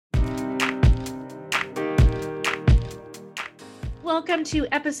Welcome to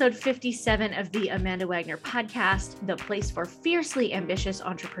episode 57 of the Amanda Wagner podcast, the place for fiercely ambitious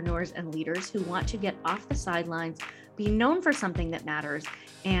entrepreneurs and leaders who want to get off the sidelines, be known for something that matters,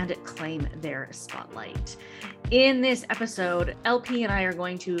 and claim their spotlight. In this episode, LP and I are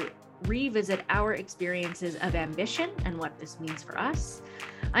going to revisit our experiences of ambition and what this means for us.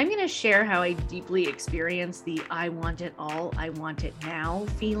 I'm going to share how I deeply experienced the I want it all, I want it now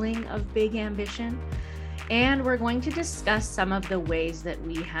feeling of big ambition. And we're going to discuss some of the ways that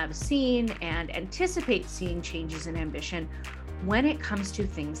we have seen and anticipate seeing changes in ambition when it comes to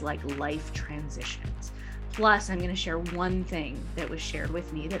things like life transitions. Plus, I'm going to share one thing that was shared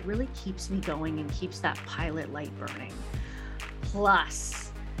with me that really keeps me going and keeps that pilot light burning.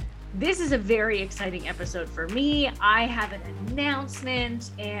 Plus, this is a very exciting episode for me. I have an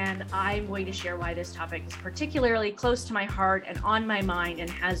announcement, and I'm going to share why this topic is particularly close to my heart and on my mind and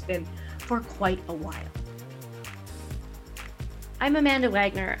has been for quite a while. I'm Amanda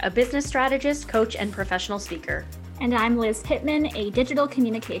Wagner, a business strategist, coach, and professional speaker. And I'm Liz Pittman, a digital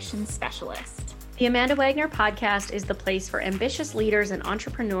communications specialist. The Amanda Wagner podcast is the place for ambitious leaders and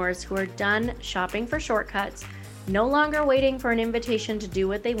entrepreneurs who are done shopping for shortcuts, no longer waiting for an invitation to do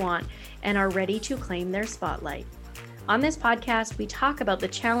what they want, and are ready to claim their spotlight. On this podcast, we talk about the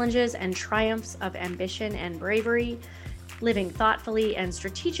challenges and triumphs of ambition and bravery, living thoughtfully and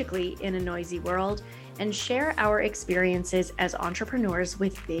strategically in a noisy world, and share our experiences as entrepreneurs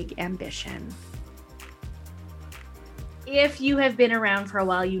with big ambition. If you have been around for a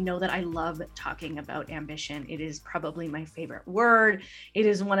while, you know that I love talking about ambition. It is probably my favorite word. It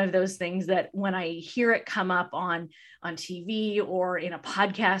is one of those things that when I hear it come up on TV or in a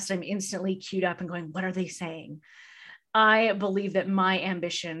podcast, I'm instantly queued up and going, what are they saying? I believe that my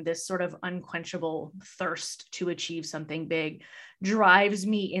ambition, this sort of unquenchable thirst to achieve something big, drives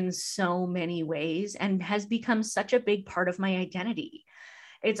me in so many ways and has become such a big part of my identity.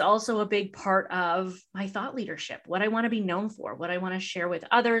 It's also a big part of my thought leadership, what I want to be known for, what I want to share with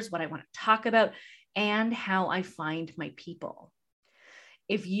others, what I want to talk about, and how I find my people.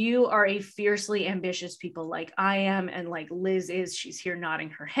 If you are a fiercely ambitious people like I am, and like Liz is, she's here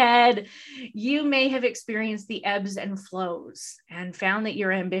nodding her head, you may have experienced the ebbs and flows and found that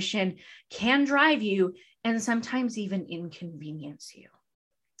your ambition can drive you and sometimes even inconvenience you.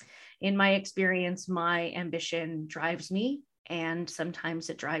 In my experience, my ambition drives me, and sometimes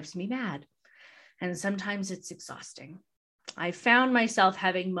it drives me mad, and sometimes it's exhausting. I found myself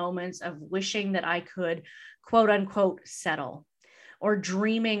having moments of wishing that I could, quote unquote, settle, or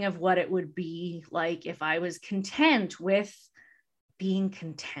dreaming of what it would be like if I was content with being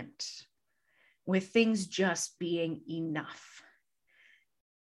content, with things just being enough.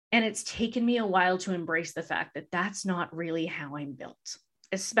 And it's taken me a while to embrace the fact that that's not really how I'm built,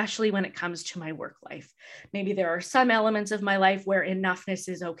 especially when it comes to my work life. Maybe there are some elements of my life where enoughness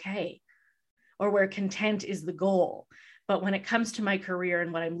is okay, or where content is the goal. But when it comes to my career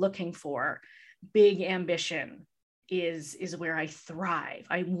and what I'm looking for, big ambition is where I thrive.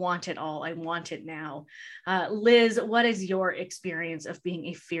 I want it all. I want it now. Liz, what is your experience of being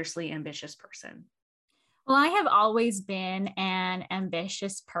a fiercely ambitious person? Well, I have always been an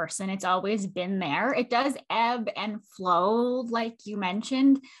ambitious person. It's always been there. It does ebb and flow, like you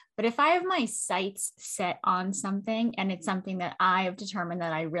mentioned. But if I have my sights set on something and it's something that I have determined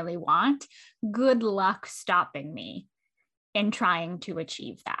that I really want, good luck stopping me in trying to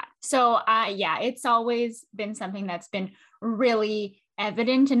achieve that. So it's always been something that's been really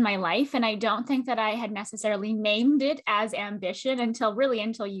evident in my life. And I don't think that I had necessarily named it as ambition until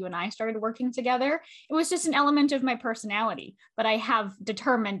you and I started working together. It was just an element of my personality, but I have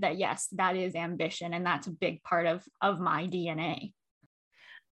determined that, yes, that is ambition. And that's a big part of my DNA.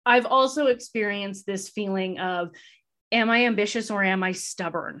 I've also experienced this feeling of, am I ambitious or am I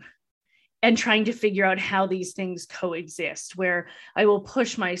stubborn? And trying to figure out how these things coexist, where I will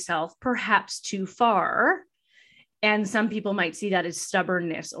push myself perhaps too far. And some people might see that as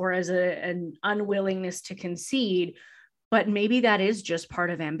stubbornness or as an unwillingness to concede, but maybe that is just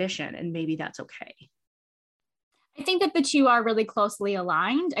part of ambition, and maybe that's okay. I think that the two are really closely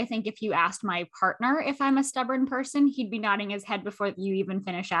aligned. I think if you asked my partner if I'm a stubborn person, he'd be nodding his head before you even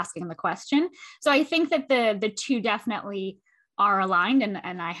finish asking the question. So I think that the two definitely are aligned,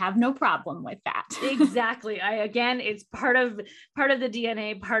 and I have no problem with that. Exactly. It's part of the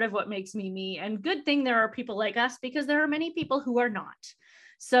DNA, part of what makes me me. And good thing there are people like us, because there are many people who are not.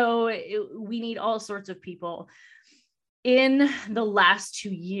 So we need all sorts of people. In the last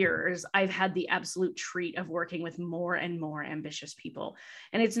 2 years, I've had the absolute treat of working with more and more ambitious people.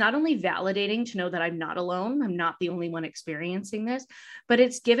 And it's not only validating to know that I'm not alone, I'm not the only one experiencing this, but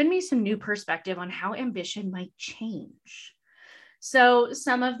it's given me some new perspective on how ambition might change. So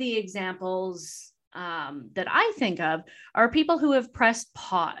some of the examples that I think of are people who have pressed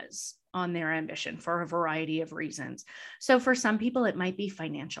pause on their ambition for a variety of reasons. So for some people, it might be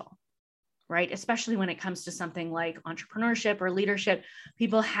financial, right? Especially when it comes to something like entrepreneurship or leadership,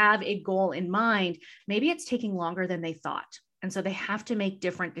 people have a goal in mind. Maybe it's taking longer than they thought. And so they have to make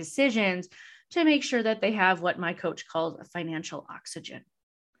different decisions to make sure that they have what my coach calls a financial oxygen.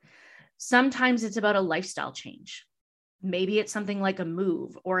 Sometimes it's about a lifestyle change. Maybe it's something like a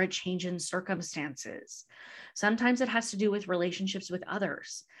move or a change in circumstances. Sometimes it has to do with relationships with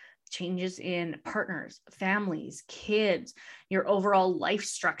others, changes in partners, families, kids, your overall life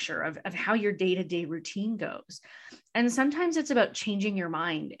structure of how your day-to-day routine goes. And sometimes it's about changing your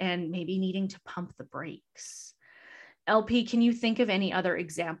mind and maybe needing to pump the brakes. LP, can you think of any other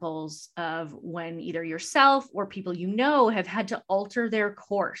examples of when either yourself or people you know have had to alter their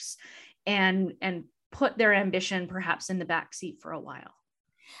course and put their ambition perhaps in the backseat for a while?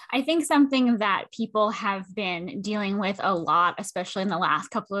 I think something that people have been dealing with a lot, especially in the last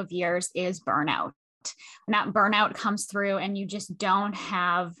couple of years, is burnout. When that burnout comes through and you just don't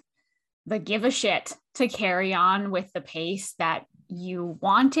have the give a shit to carry on with the pace that you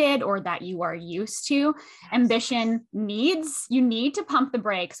wanted or that you are used to. Ambition you need to pump the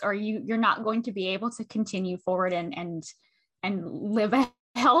brakes, or you're not going to be able to continue forward and live a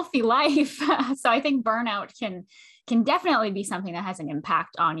healthy life. So I think burnout can definitely be something that has an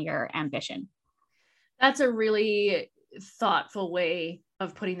impact on your ambition. That's a really thoughtful way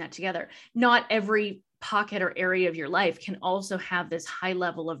of putting that together. Not every pocket or area of your life can also have this high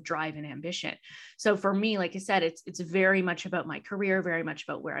level of drive and ambition. So for me, like I said, it's very much about my career, very much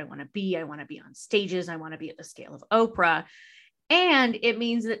about where I want to be. I want to be on stages. I want to be at the scale of Oprah. And it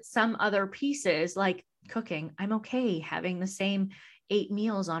means that some other pieces like cooking, I'm okay having the same 8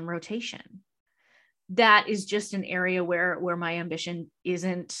 meals on rotation. That is just an area where my ambition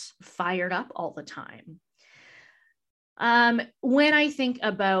isn't fired up all the time. When I think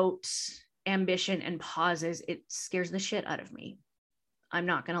about ambition and pauses, it scares the shit out of me. I'm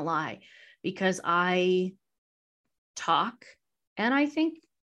not going to lie, because I talk and I think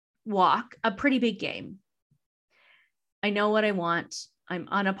walk a pretty big game. I know what I want. I'm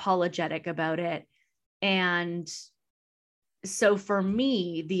unapologetic about it. And so for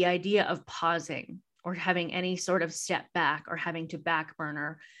me, the idea of pausing or having any sort of step back or having to back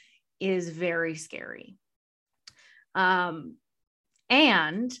burner is very scary. And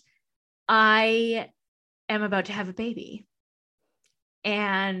I am about to have a baby,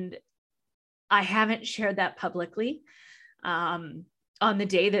 and I haven't shared that publicly. On the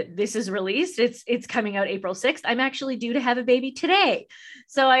day that this is released, it's coming out April 6th. I'm actually due to have a baby today.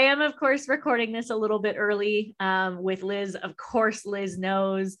 So I am, of course, recording this a little bit early with Liz. Of course, Liz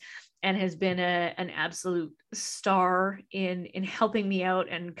knows and has been an absolute star in helping me out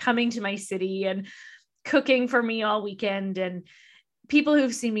and coming to my city and cooking for me all weekend. And people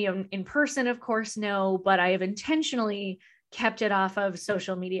who've seen me in person, of course, know, but I have intentionally kept it off of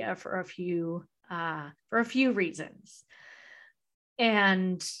social media for a few reasons.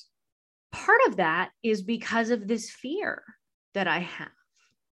 And part of that is because of this fear that I have.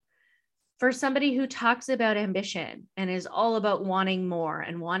 For somebody who talks about ambition and is all about wanting more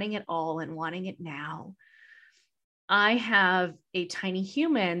and wanting it all and wanting it now, I have a tiny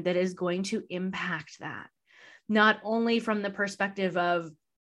human that is going to impact that, not only from the perspective of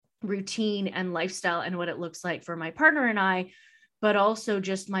routine and lifestyle and what it looks like for my partner and I, but also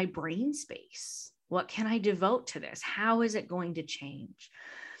just my brain space. What can I devote to this? How is it going to change?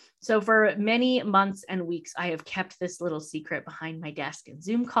 So for many months and weeks, I have kept this little secret behind my desk in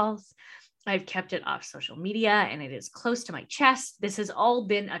Zoom calls. I've kept it off social media and it is close to my chest. This has all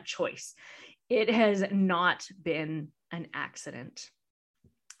been a choice. It has not been an accident.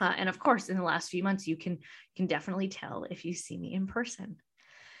 And of course, in the last few months, you can definitely tell if you see me in person.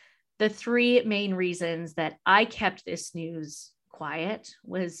 The 3 main reasons that I kept this news quiet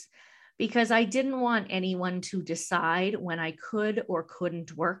was because I didn't want anyone to decide when I could or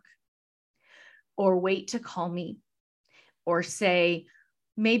couldn't work, or wait to call me, or say,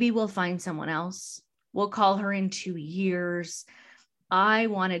 maybe we'll find someone else. We'll call her in 2 years. I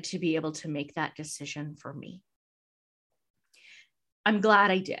wanted to be able to make that decision for me. I'm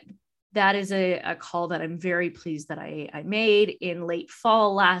glad I did. That is a call that I'm very pleased that I made in late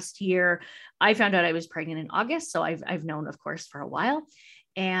fall last year. I found out I was pregnant in August, so I've known, of course, for a while.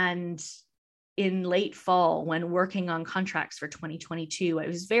 And in late fall, when working on contracts for 2022, I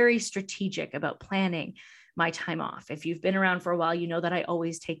was very strategic about planning my time off. If you've been around for a while, you know that I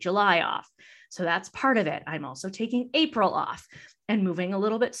always take July off. So that's part of it. I'm also taking April off and moving a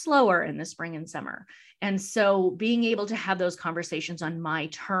little bit slower in the spring and summer. And so being able to have those conversations on my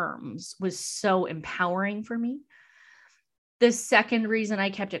terms was so empowering for me. The second reason I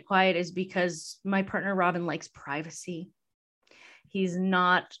kept it quiet is because my partner, Robin, likes privacy. He's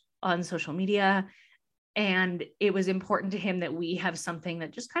not on social media. And it was important to him that we have something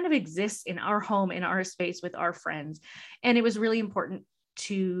that just kind of exists in our home, in our space with our friends. And it was really important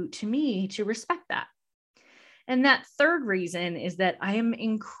to me to respect that. And that third reason is that I am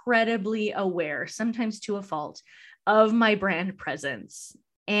incredibly aware, sometimes to a fault, of my brand presence.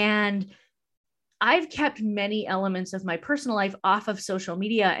 And I've kept many elements of my personal life off of social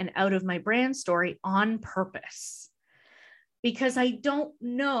media and out of my brand story on purpose, because I don't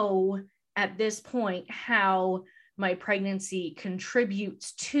know at this point how my pregnancy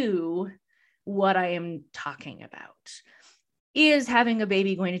contributes to what I am talking about. Is having a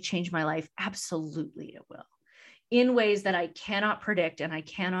baby going to change my life? Absolutely, it will, in ways that I cannot predict and I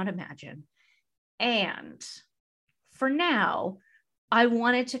cannot imagine. And for now, I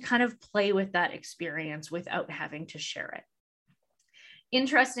wanted to kind of play with that experience without having to share it.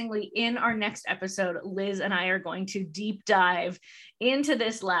 Interestingly, in our next episode, Liz and I are going to deep dive into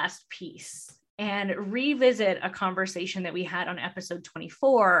this last piece and revisit a conversation that we had on episode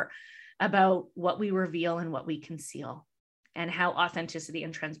 24 about what we reveal and what we conceal, and how authenticity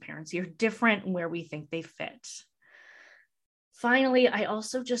and transparency are different where we think they fit. Finally, I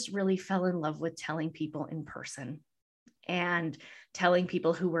also just really fell in love with telling people in person and telling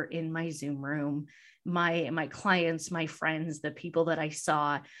people who were in my Zoom room, my clients, my friends, the people that I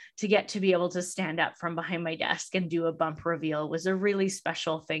saw, to get to be able to stand up from behind my desk and do a bump reveal was a really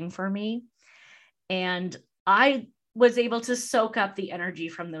special thing for me. And I was able to soak up the energy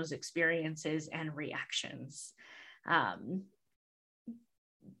from those experiences and reactions.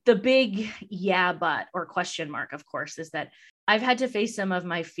 The big yeah, but, or question mark, of course, is that I've had to face some of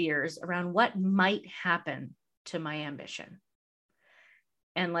my fears around what might happen to my ambition.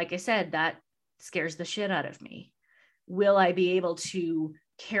 And like I said, that scares the shit out of me. Will I be able to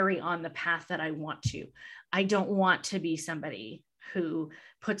carry on the path that I want to? I don't want to be somebody who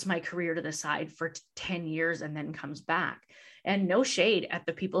puts my career to the side for 10 years and then comes back. And no shade at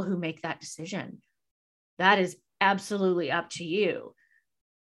the people who make that decision. That is absolutely up to you.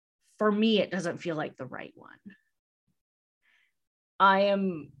 For me, it doesn't feel like the right one. I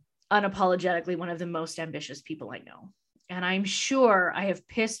am unapologetically one of the most ambitious people I know. And I'm sure I have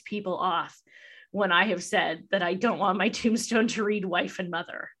pissed people off when I have said that I don't want my tombstone to read wife and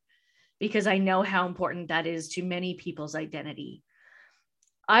mother, because I know how important that is to many people's identity.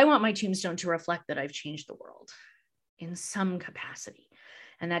 I want my tombstone to reflect that I've changed the world in some capacity.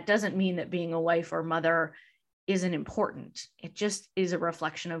 And that doesn't mean that being a wife or mother isn't important. It just is a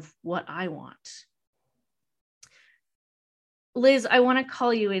reflection of what I want. Liz, I want to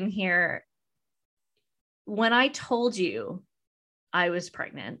call you in here. When I told you I was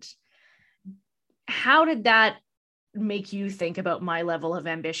pregnant, how did that make you think about my level of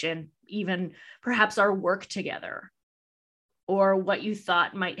ambition, even perhaps our work together, or what you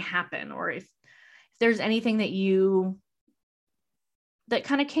thought might happen, or if there's anything that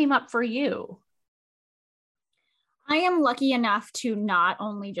kind of came up for you? I am lucky enough to not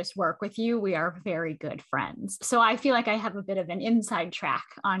only just work with you, we are very good friends. So I feel like I have a bit of an inside track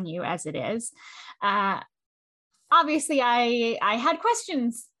on you as it is. Obviously, I had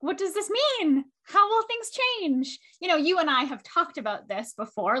questions. What does this mean? How will things change? You know, you and I have talked about this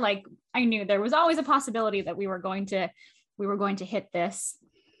before. Like, I knew there was always a possibility that we were going to hit this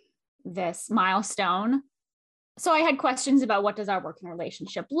milestone. So I had questions about what does our working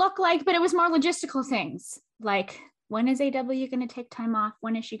relationship look like, but it was more logistical things like, when is AW going to take time off?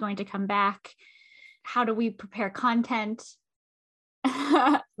 When is she going to come back? How do we prepare content?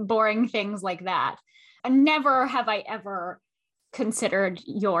 Boring things like that. And never have I ever considered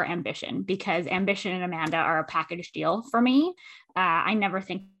your ambition, because ambition and Amanda are a package deal for me. I never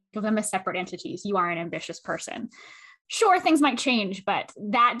think of them as separate entities. You are an ambitious person. Sure, things might change, but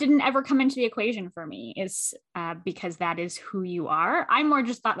that didn't ever come into the equation for me, is because that is who you are. I more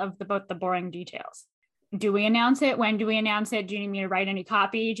just thought of about the boring details. Do we announce it? When do we announce it? Do you need me to write any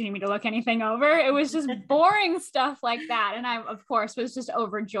copy? Do you need me to look anything over? It was just boring stuff like that. And I, of course, was just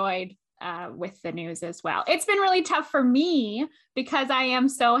overjoyed with the news as well. It's been really tough for me because I am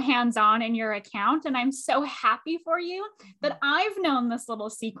so hands-on in your account, and I'm so happy for you that I've known this little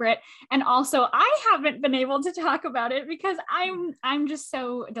secret. And also I haven't been able to talk about it because I'm just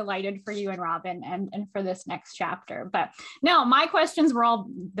so delighted for you and Robin and for this next chapter. But no, my questions were all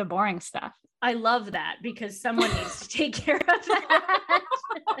the boring stuff. I love that, because someone needs to take care of that.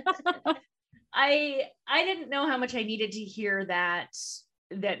 I didn't know how much I needed to hear that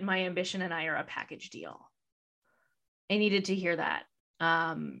my ambition and I are a package deal. I needed to hear that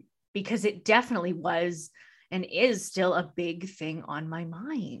because it definitely was and is still a big thing on my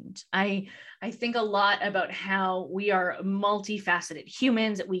mind. I think a lot about how we are multifaceted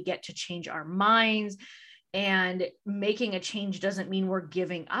humans. We get to change our minds, and making a change doesn't mean we're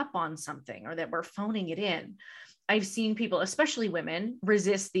giving up on something or that we're phoning it in. I've seen people, especially women,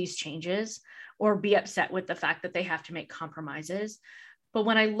 resist these changes or be upset with the fact that they have to make compromises. But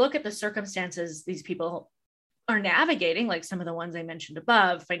when I look at the circumstances these people are navigating, like some of the ones I mentioned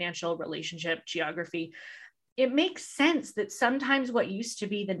above, financial, relationship, geography, it makes sense that sometimes what used to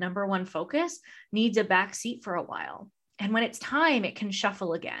be the number one focus needs a backseat for a while. And when it's time, it can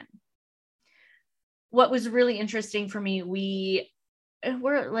shuffle again. What was really interesting for me, we're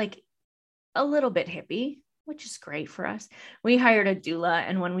like a little bit hippie, which is great for us. We hired a doula.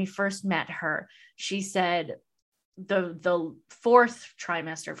 And when we first met her, she said the fourth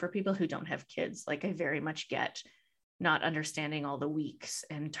trimester, for people who don't have kids, like I very much get not understanding all the weeks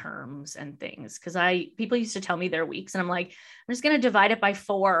and terms and things. Cause people used to tell me their weeks and I'm like, I'm just going to divide it by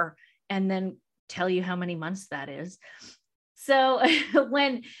 4 and then tell you how many months that is. So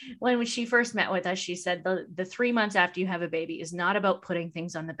when she first met with us, she said the 3 months after you have a baby is not about putting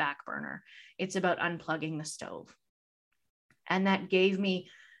things on the back burner. It's about unplugging the stove. And that gave me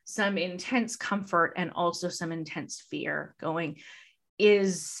some intense comfort and also some intense fear going,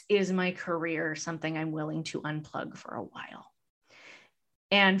 is my career something I'm willing to unplug for a while?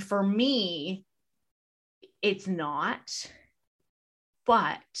 And for me, it's not,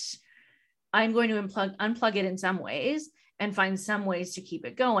 but I'm going to unplug it in some ways and find some ways to keep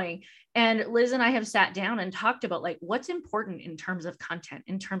it going. And Liz and I have sat down and talked about like what's important in terms of content,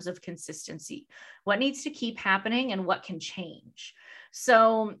 in terms of consistency, what needs to keep happening and what can change.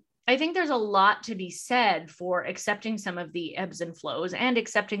 So I think there's a lot to be said for accepting some of the ebbs and flows and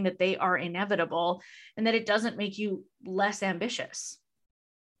accepting that they are inevitable and that it doesn't make you less ambitious.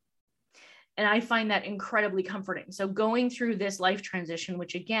 And I find that incredibly comforting. So going through this life transition,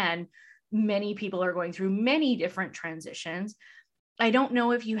 which again, many people are going through many different transitions, I don't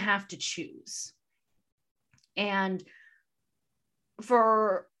know if you have to choose. And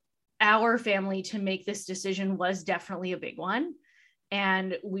for our family to make this decision was definitely a big one.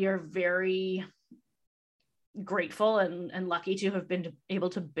 And we are very grateful and lucky to have been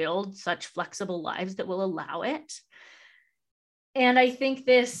able to build such flexible lives that will allow it. And I think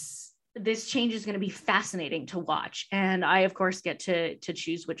this change is going to be fascinating to watch. And I, of course, get to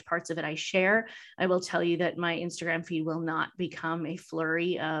choose which parts of it I share. I will tell you that my Instagram feed will not become a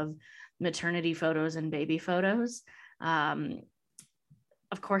flurry of maternity photos and baby photos. Of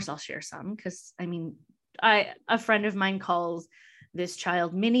course, I'll share some because, I mean, a friend of mine calls this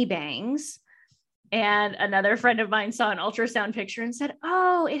child mini bangs. And another friend of mine saw an ultrasound picture and said,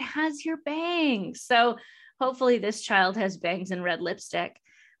 oh, it has your bangs. So hopefully this child has bangs and red lipstick,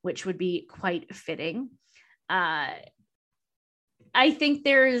 which would be quite fitting. I think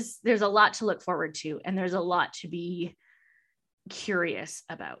there's a lot to look forward to, and there's a lot to be curious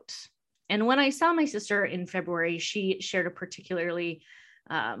about. And when I saw my sister in February, she shared a particularly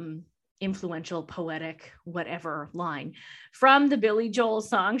influential, poetic, whatever line from the Billy Joel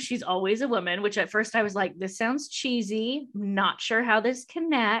song, She's Always a Woman, which at first I was like, this sounds cheesy, not sure how this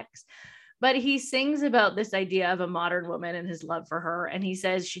connects. But he sings about this idea of a modern woman and his love for her. And he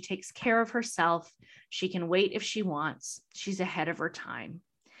says she takes care of herself. She can wait if she wants. She's ahead of her time.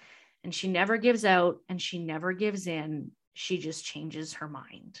 And she never gives out and she never gives in. She just changes her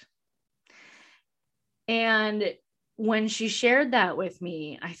mind. And when she shared that with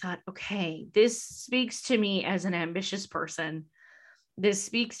me, I thought, okay, this speaks to me as an ambitious person. This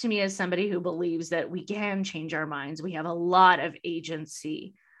speaks to me as somebody who believes that we can change our minds. We have a lot of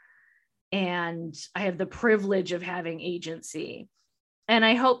agency. And I have the privilege of having agency. And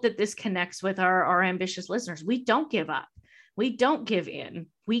I hope that this connects with our ambitious listeners. We don't give up. We don't give in.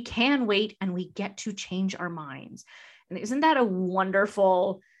 We can wait and we get to change our minds. And isn't that a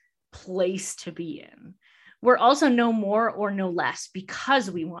wonderful place to be in? We're also no more or no less because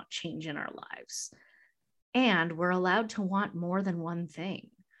we want change in our lives. And we're allowed to want more than one thing,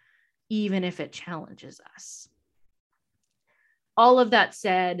 even if it challenges us. All of that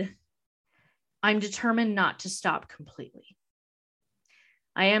said, I'm determined not to stop completely.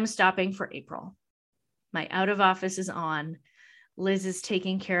 I am stopping for April. My out of office is on. Liz is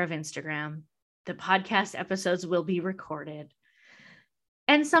taking care of Instagram. The podcast episodes will be recorded.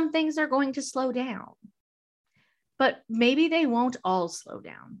 And some things are going to slow down. But maybe they won't all slow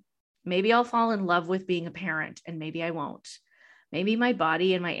down. Maybe I'll fall in love with being a parent and maybe I won't. Maybe my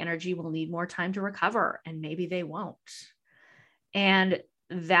body and my energy will need more time to recover, and maybe they won't. And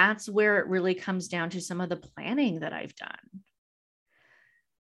that's where it really comes down to some of the planning that I've done.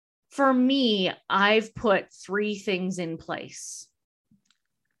 For me, I've put 3 things in place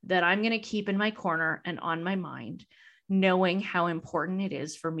that I'm going to keep in my corner and on my mind, knowing how important it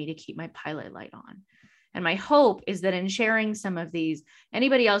is for me to keep my pilot light on. And my hope is that in sharing some of these,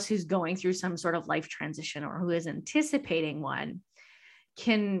 anybody else who's going through some sort of life transition or who is anticipating one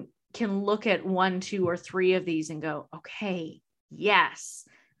can look at 1, 2, or 3 of these and go, okay, yes,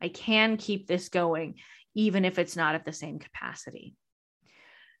 I can keep this going, even if it's not at the same capacity.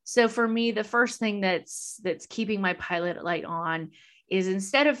 So for me, the first thing that's keeping my pilot light on is,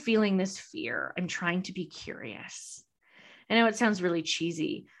 instead of feeling this fear, I'm trying to be curious. I know it sounds really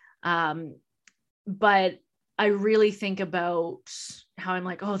cheesy, but I really think about how I'm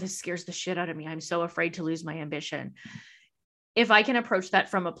like, oh, this scares the shit out of me. I'm so afraid to lose my ambition. If I can approach that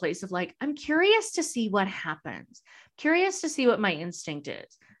from a place of like, I'm curious to see what happens, curious to see what my instinct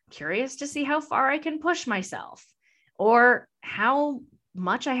is, curious to see how far I can push myself, or how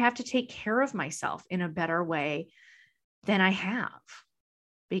much I have to take care of myself in a better way than I have.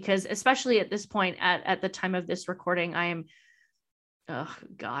 Because especially at this point, at the time of this recording, I'm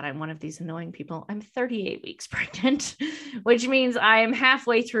one of these annoying people. I'm 38 weeks pregnant, which means I'm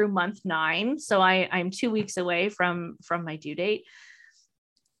halfway through month 9. So I'm 2 weeks away from my due date.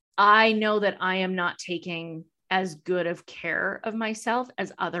 I know that I am not taking as good of care of myself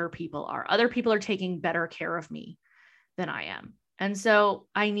as other people are. Other people are taking better care of me than I am. And so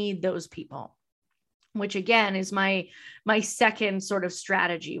I need those people, which again is my second sort of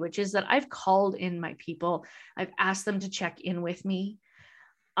strategy, which is that I've called in my people. I've asked them to check in with me.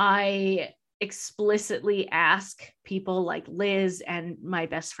 I explicitly ask people like Liz and my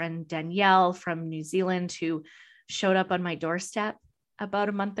best friend Danielle from New Zealand, who showed up on my doorstep about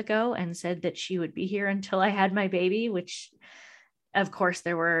a month ago and said that she would be here until I had my baby, which of course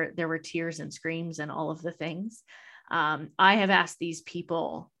there were tears and screams and all of the things. I have asked these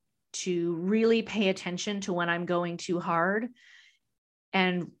people to really pay attention to when I'm going too hard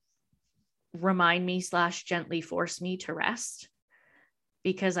and remind me / gently force me to rest,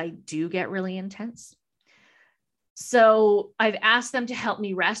 because I do get really intense. So I've asked them to help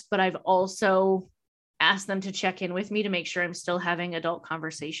me rest, but I've also asked them to check in with me to make sure I'm still having adult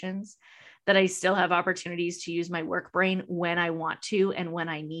conversations, that I still have opportunities to use my work brain when I want to and when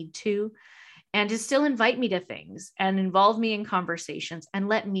I need to, and to still invite me to things and involve me in conversations and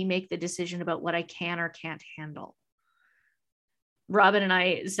let me make the decision about what I can or can't handle. Robin and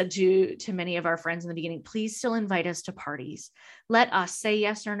I said to many of our friends in the beginning, please still invite us to parties. Let us say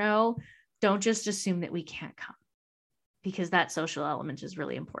yes or no. Don't just assume that we can't come, because that social element is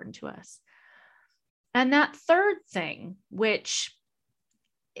really important to us. And that third thing, which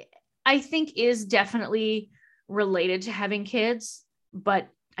I think is definitely related to having kids, but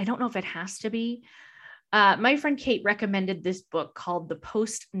I don't know if it has to be. My friend Kate recommended this book called The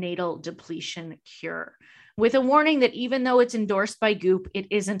Postnatal Depletion Cure, with a warning that even though it's endorsed by Goop, it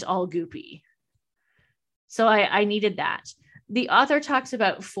isn't all goopy. So I needed that. The author talks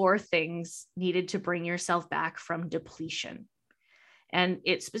about 4 things needed to bring yourself back from depletion. And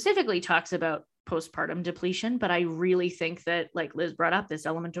it specifically talks about postpartum depletion, but I really think that, like Liz brought up, this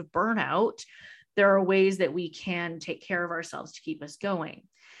element of burnout, there are ways that we can take care of ourselves to keep us going.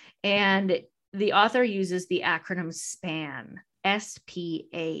 And the author uses the acronym SPAN,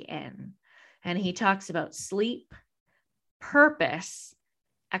 SPAN. And he talks about sleep, purpose,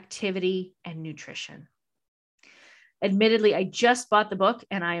 activity, and nutrition. Admittedly, I just bought the book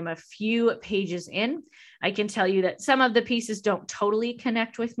and I am a few pages in. I can tell you that some of the pieces don't totally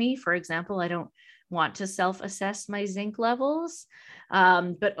connect with me. For example, I don't want to self-assess my zinc levels.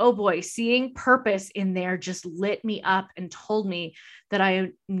 But oh boy, seeing purpose in there just lit me up and told me that I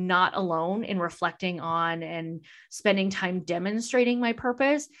am not alone in reflecting on and spending time demonstrating my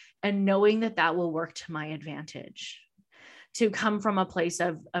purpose, and knowing that that will work to my advantage. To come from a place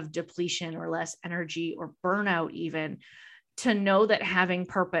of depletion or less energy or burnout, even, to know that having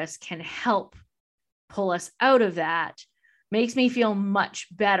purpose can help pull us out of that, makes me feel much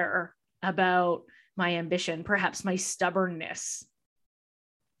better about my ambition, perhaps my stubbornness.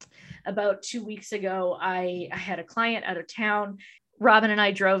 About 2 weeks ago, I had a client out of town. Robin and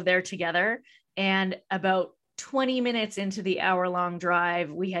I drove there together, and about 20 minutes into the hour-long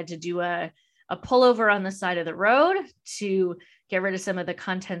drive, we had to do a pullover on the side of the road to get rid of some of the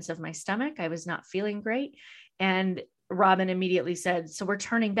contents of my stomach. I was not feeling great. And Robin immediately said, "So we're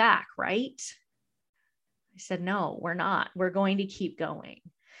turning back, right?" I said, "No, we're not. We're going to keep going."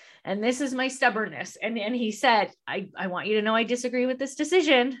 and this is my stubbornness. And he said, I want you to know I disagree with this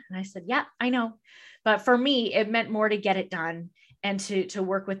decision. And I said, yeah, I know. But for me, it meant more to get it done and to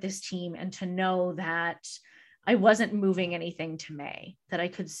work with this team and to know that I wasn't moving anything to May, that I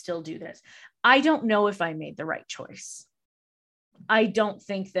could still do this. I don't know if I made the right choice. I don't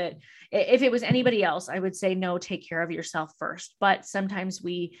think that if it was anybody else, I would say, no, take care of yourself first. But sometimes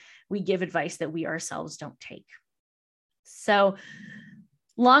we give advice that we ourselves don't take. So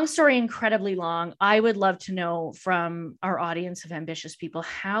long story, incredibly long. I would love to know from our audience of ambitious people,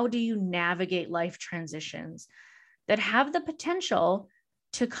 how do you navigate life transitions that have the potential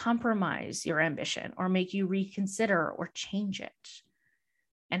to compromise your ambition or make you reconsider or change it?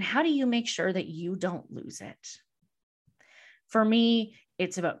 And how do you make sure that you don't lose it? For me,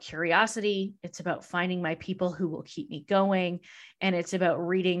 it's about curiosity. It's about finding my people who will keep me going. And it's about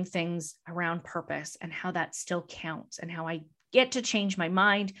reading things around purpose and how that still counts and how I get to change my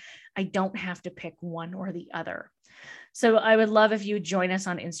mind. I don't have to pick one or the other. So I would love if you would join us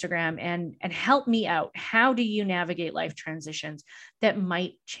on Instagram and help me out. How do you navigate life transitions that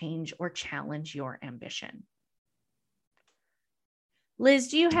might change or challenge your ambition? Liz,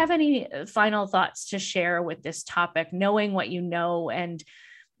 do you have any final thoughts to share with this topic, knowing what you know? And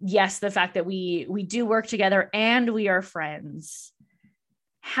yes, the fact that we do work together and we are friends.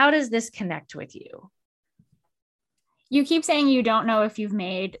 How does this connect with you? You keep saying you don't know if you've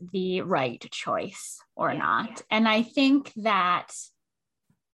made the right choice or not. Yeah. And I think that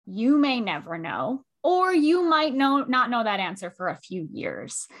you may never know, or you might not know that answer for a few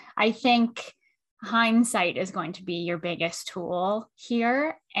years. I think hindsight is going to be your biggest tool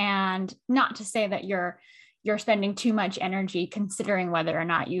here. And not to say that you're spending too much energy considering whether or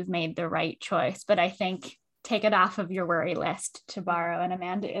not you've made the right choice, but I think take it off of your worry list, to borrow an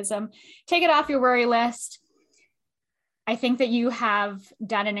Amandaism. Take it off your worry list. I think that you have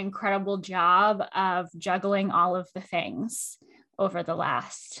done an incredible job of juggling all of the things over the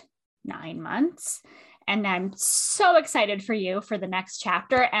last 9 months. And I'm so excited for you for the next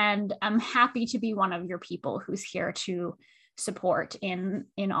chapter. And I'm happy to be one of your people who's here to support in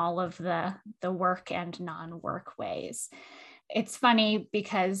all of the work and non-work ways. It's funny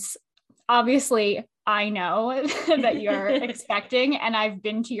because obviously I know that you're expecting, and I've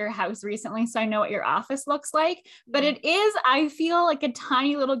been to your house recently, so I know what your office looks like, but it is, I feel like a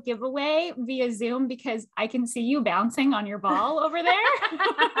tiny little giveaway via Zoom because I can see you bouncing on your ball over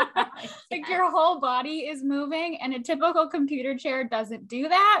there. Like your whole body is moving, and a typical computer chair doesn't do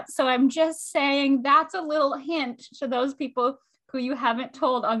that. So I'm just saying that's a little hint to those people who you haven't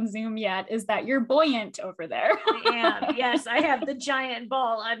told on Zoom yet, is that you're buoyant over there. I am. Yes, I have the giant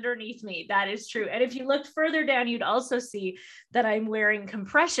ball underneath me. That is true. And if you looked further down, you'd also see that I'm wearing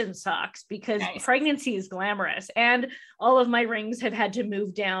compression socks because pregnancy is glamorous. And all of my rings have had to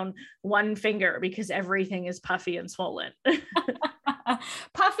move down one finger because everything is puffy and swollen.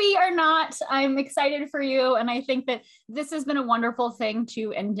 Puffy or not, I'm excited for you. And I think that this has been a wonderful thing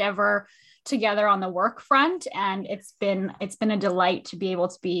to endeavor together on the work front. And it's been a delight to be able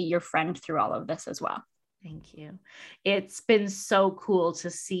to be your friend through all of this as well. Thank you. It's been so cool to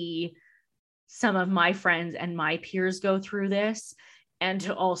see some of my friends and my peers go through this, and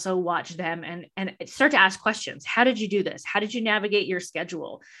to also watch them and start to ask questions. How did you do this? How did you navigate your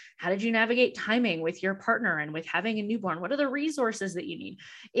schedule? How did you navigate timing with your partner and with having a newborn? What are the resources that you need?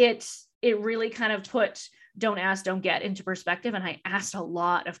 It really kind of put don't ask, don't get into perspective. And I asked a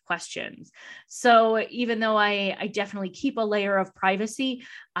lot of questions. So even though I definitely keep a layer of privacy,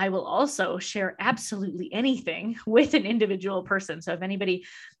 I will also share absolutely anything with an individual person. So if anybody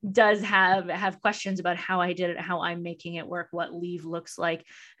does have questions about how I did it, how I'm making it work, what leave looks like,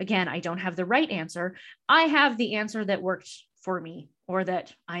 again, I don't have the right answer. I have the answer that worked for me, or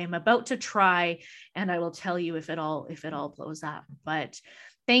that I am about to try, and I will tell you if it all blows up. But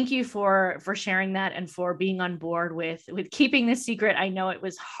thank you for sharing that and for being on board with keeping this secret. I know it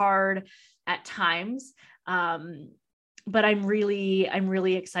was hard at times, but I'm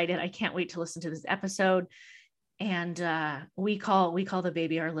really excited. I can't wait to listen to this episode. And we call the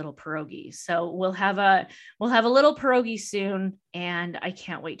baby our little pierogi. So we'll have a little pierogi soon, and I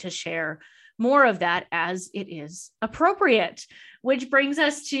can't wait to share more of that as it is appropriate. Which brings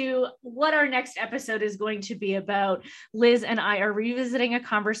us to what our next episode is going to be about. Liz and I are revisiting a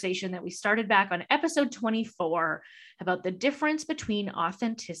conversation that we started back on episode 24 about the difference between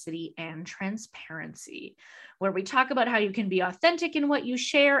authenticity and transparency, where we talk about how you can be authentic in what you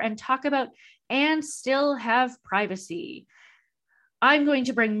share and talk about and still have privacy. I'm going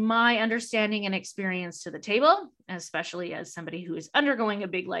to bring my understanding and experience to the table, especially as somebody who is undergoing a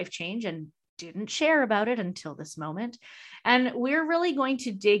big life change and didn't share about it until this moment. And we're really going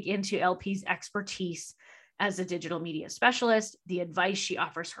to dig into LP's expertise as a digital media specialist, the advice she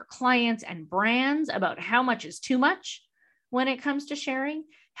offers her clients and brands about how much is too much when it comes to sharing,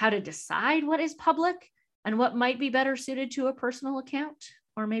 how to decide what is public and what might be better suited to a personal account,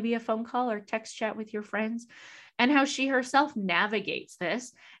 or maybe a phone call or text chat with your friends, and how she herself navigates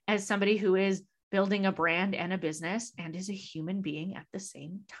this as somebody who is building a brand and a business and is a human being at the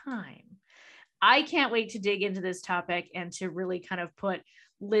same time. I can't wait to dig into this topic and to really kind of put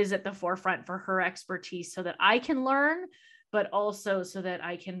Liz at the forefront for her expertise so that I can learn, but also so that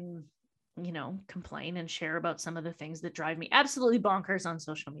I can, complain and share about some of the things that drive me absolutely bonkers on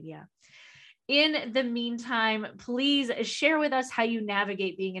social media. In the meantime, please share with us how you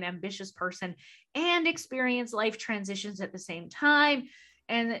navigate being an ambitious person and experience life transitions at the same time.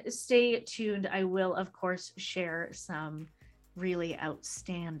 And stay tuned. I will, of course, share some really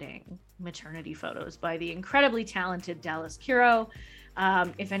outstanding maternity photos by the incredibly talented Dallas Curo.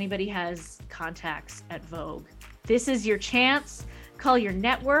 If anybody has contacts at Vogue, this is your chance. Call your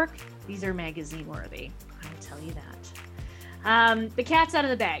network. These are magazine worthy. I will tell you that. The cat's out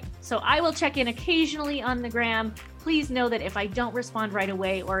of the bag. So I will check in occasionally on the gram. Please know that if I don't respond right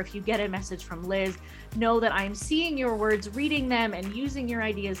away, or if you get a message from Liz, know that I'm seeing your words, reading them, and using your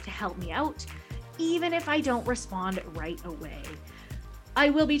ideas to help me out, even if I don't respond right away. I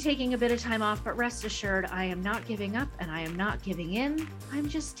will be taking a bit of time off, but rest assured, I am not giving up and I am not giving in. I'm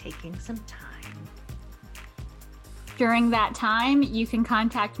just taking some time. During that time, you can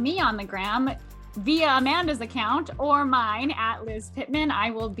contact me on the gram via Amanda's account or mine at Liz Pittman.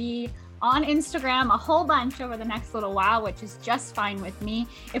 I will be on Instagram a whole bunch over the next little while, which is just fine with me.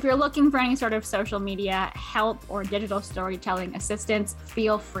 If you're looking for any sort of social media help or digital storytelling assistance,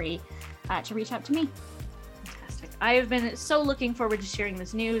 feel free to reach out to me. Fantastic. I have been so looking forward to sharing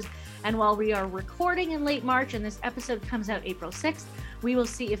this news. And while we are recording in late March and this episode comes out April 6th, we will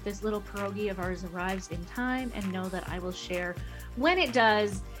see if this little pierogi of ours arrives in time, and know that I will share when it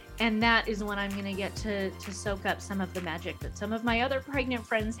does. And that is when I'm going to get to soak up some of the magic that some of my other pregnant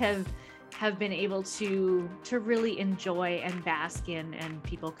friends have been able to really enjoy and bask in, and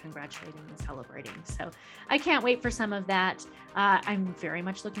people congratulating and celebrating. So I can't wait for some of that. I'm very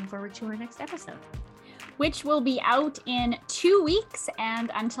much looking forward to our next episode, which will be out in 2 weeks.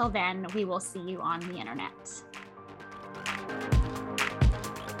 And until then, we will see you on the internet.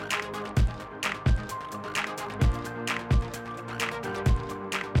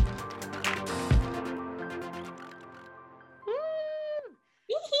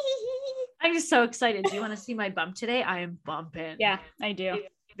 I'm just so excited. Do you want to see my bump today? I am bumping. Yeah, I do.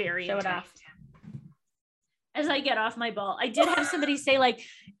 It's very Show it off. As I get off my ball, I did have somebody say, like,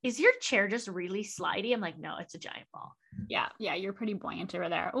 is your chair just really slidey? I'm like, no, it's a giant ball. Yeah, you're pretty buoyant over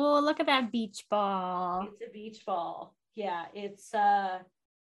there. Oh, look at that beach ball. It's a beach ball. Yeah, it's a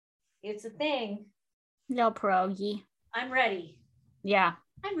thing. Little pierogi. I'm ready. Yeah.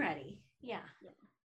 I'm ready. Yeah.